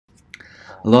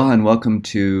Aloha and welcome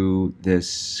to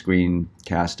this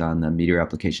screencast on the Meteor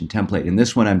application template. In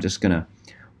this one, I'm just going to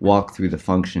walk through the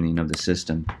functioning of the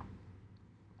system.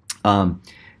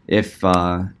 If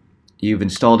you've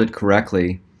installed it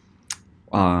correctly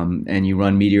and you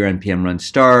run Meteor npm run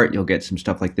start, you'll get some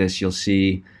stuff like this. You'll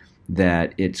see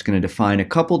that it's going to define a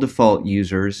couple default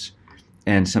users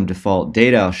and some default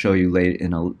data. I'll show you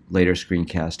in a later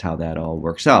screencast how that all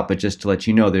works out. But just to let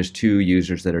you know, there's two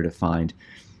users that are defined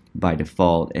by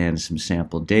default and some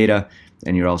sample data,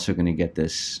 and you're also going to get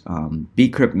this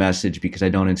bcrypt message, because I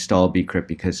don't install bcrypt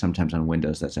because sometimes on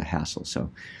Windows that's a hassle. So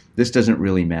this doesn't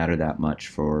really matter that much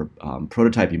for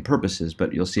prototyping purposes,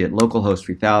 but you'll see at localhost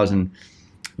 3000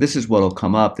 this is what will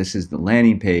come up. This is the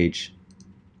landing page.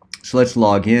 So let's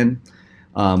log in.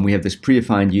 We have this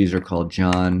predefined user called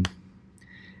John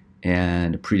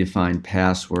and a predefined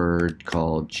password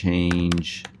called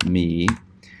change me.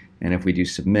 And if we do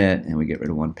submit and we get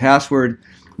rid of one password,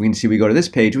 we can see we go to this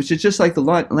page, which is just like the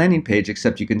landing page,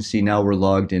 except you can see now we're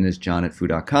logged in as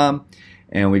john@foo.com,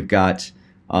 and we've got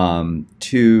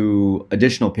two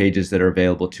additional pages that are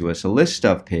available to us. A list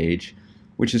stuff page,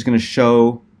 which is going to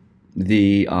show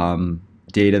the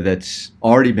data that's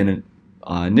already been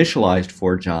initialized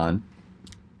for John,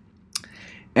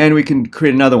 and we can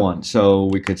create another one. So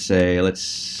we could say, let's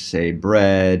say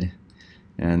bread,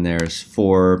 and there's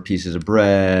 4 pieces of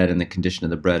bread, and the condition of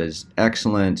the bread is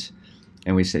excellent,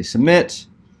 and we say submit,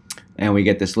 and we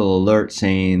get this little alert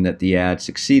saying that the ad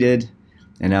succeeded.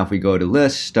 And now if we go to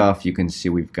list stuff, you can see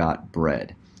we've got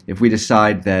bread. If we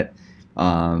decide that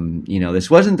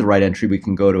this wasn't the right entry, we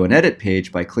can go to an edit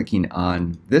page by clicking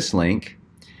on this link,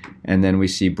 and then we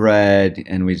see bread,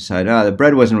 and we decide, the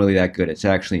bread wasn't really that good, it's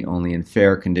actually only in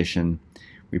fair condition.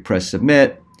 We press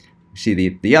submit, we see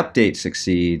the update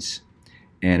succeeds.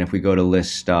 And if we go to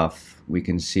list stuff, we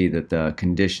can see that the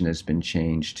condition has been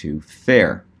changed to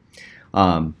fair.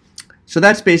 So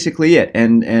that's basically it.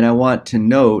 And I want to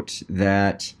note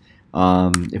that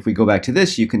if we go back to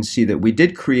this, you can see that we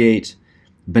did create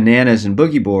bananas and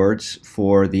boogie boards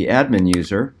for the admin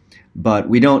user, but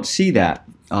we don't see that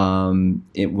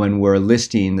when we're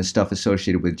listing the stuff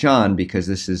associated with John, because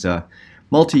this is a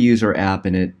multi-user app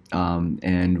in it,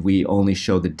 and we only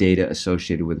show the data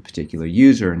associated with a particular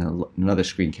user. In another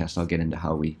screencast, I'll get into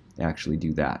how we actually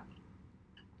do that.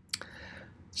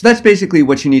 So that's basically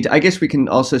what you need to. I guess we can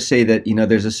also say that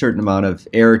there's a certain amount of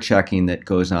error checking that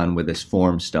goes on with this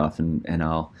form stuff, and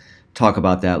I'll talk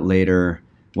about that later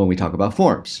when we talk about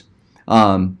forms.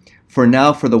 For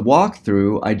now, for the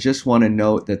walkthrough, I just want to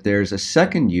note that there's a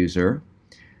second user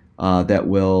that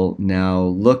we'll now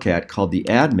look at called the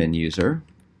admin user.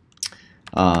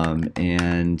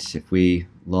 And if we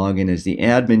log in as the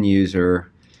admin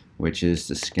user, which is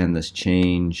this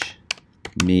change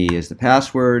me as the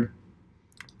password,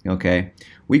 okay,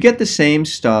 we get the same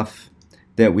stuff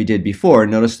that we did before.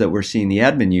 Notice that we're seeing the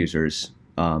admin user's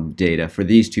data for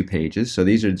these two pages, so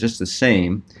these are just the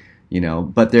same,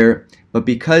 but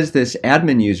because this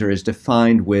admin user is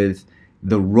defined with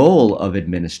the role of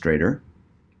administrator,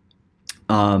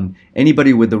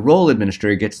 anybody with the role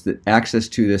administrator gets access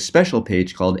to this special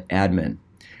page called admin,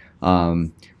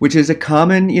 which is a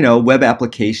common web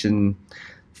application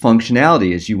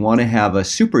functionality. Is you want to have a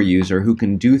super user who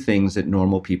can do things that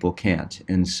normal people can't.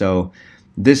 And so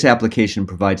this application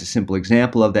provides a simple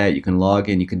example of that. You can log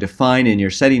in, you can define in your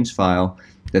settings file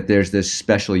that there's this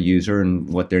special user and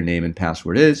what their name and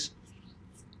password is.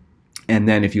 And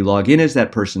then if you log in as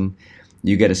that person,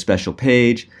 you get a special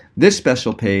page. This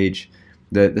special page,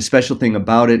 the special thing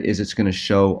about it is it's going to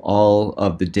show all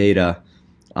of the data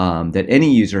that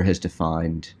any user has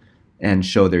defined and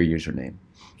show their username.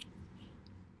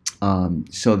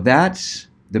 So that's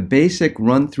the basic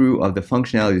run-through of the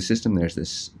functionality of the system. There's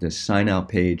this sign-out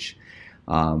page.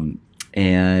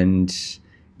 And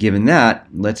given that,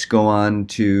 let's go on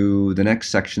to the next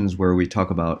sections where we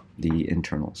talk about the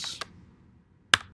internals.